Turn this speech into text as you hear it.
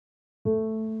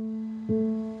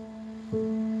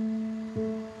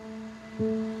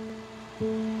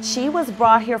She was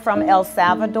brought here from El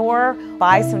Salvador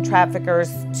by some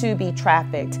traffickers to be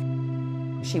trafficked.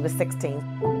 She was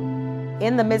 16.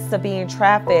 In the midst of being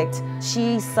trafficked,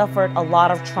 she suffered a lot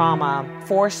of trauma,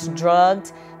 forced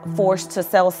drugged, forced to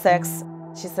sell sex.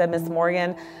 She said, "Miss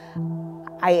Morgan,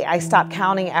 I stopped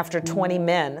counting after 20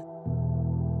 men."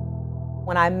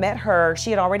 When I met her, she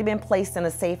had already been placed in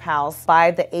a safe house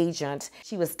by the agent.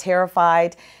 She was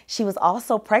terrified. She was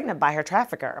also pregnant by her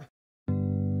trafficker.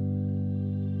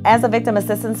 As a victim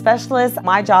assistance specialist,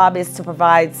 my job is to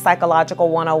provide psychological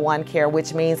 101 care,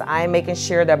 which means I'm making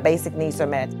sure their basic needs are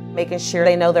met, making sure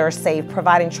they know they're safe,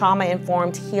 providing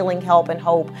trauma-informed healing help and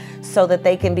hope so that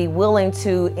they can be willing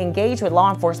to engage with law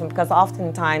enforcement, because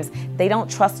oftentimes they don't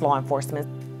trust law enforcement.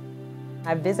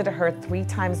 I visited her 3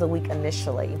 times a week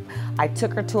initially. I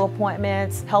took her to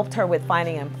appointments, helped her with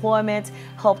finding employment,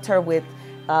 helped her with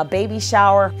a baby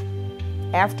shower.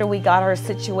 After we got her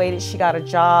situated, she got a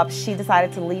job. She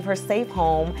decided to leave her safe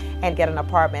home and get an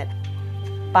apartment.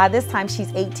 By this time, she's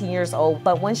 18 years old,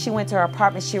 but when she went to her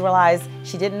apartment, she realized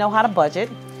she didn't know how to budget.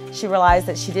 She realized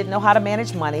that she didn't know how to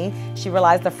manage money. She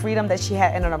realized the freedom that she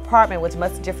had in an apartment was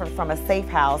much different from a safe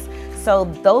house. So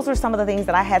those are some of the things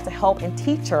that I had to help and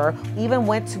teach her. Even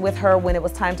went with her when it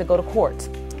was time to go to court.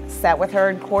 Sat with her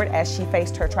in court as she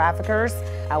faced her traffickers.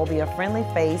 I will be a friendly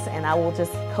face and I will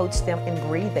just coach them in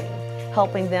breathing,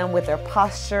 helping them with their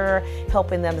posture,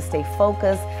 helping them to stay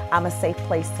focused. I'm a safe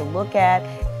place to look at.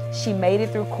 She made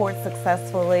it through court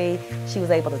successfully. She was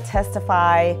able to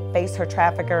testify, face her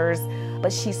traffickers,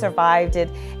 but she survived it.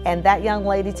 And that young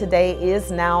lady today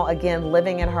is now again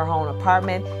living in her own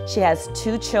apartment. She has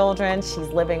 2 children. She's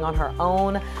living on her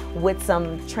own with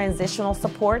some transitional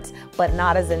support, but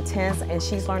not as intense. And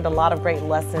she's learned a lot of great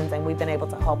lessons, and we've been able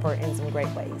to help her in some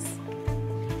great ways.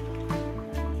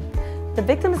 The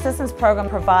Victim Assistance Program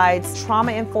provides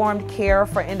trauma-informed care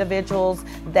for individuals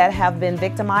that have been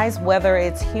victimized, whether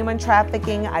it's human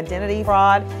trafficking, identity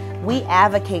fraud. We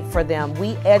advocate for them,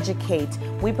 we educate,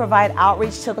 we provide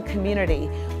outreach to the community.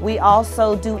 We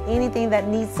also do anything that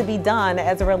needs to be done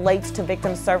as it relates to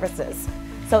victim services.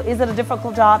 So is it a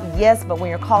difficult job? Yes, but when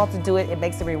you're called to do it, it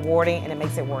makes it rewarding and it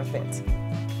makes it worth it.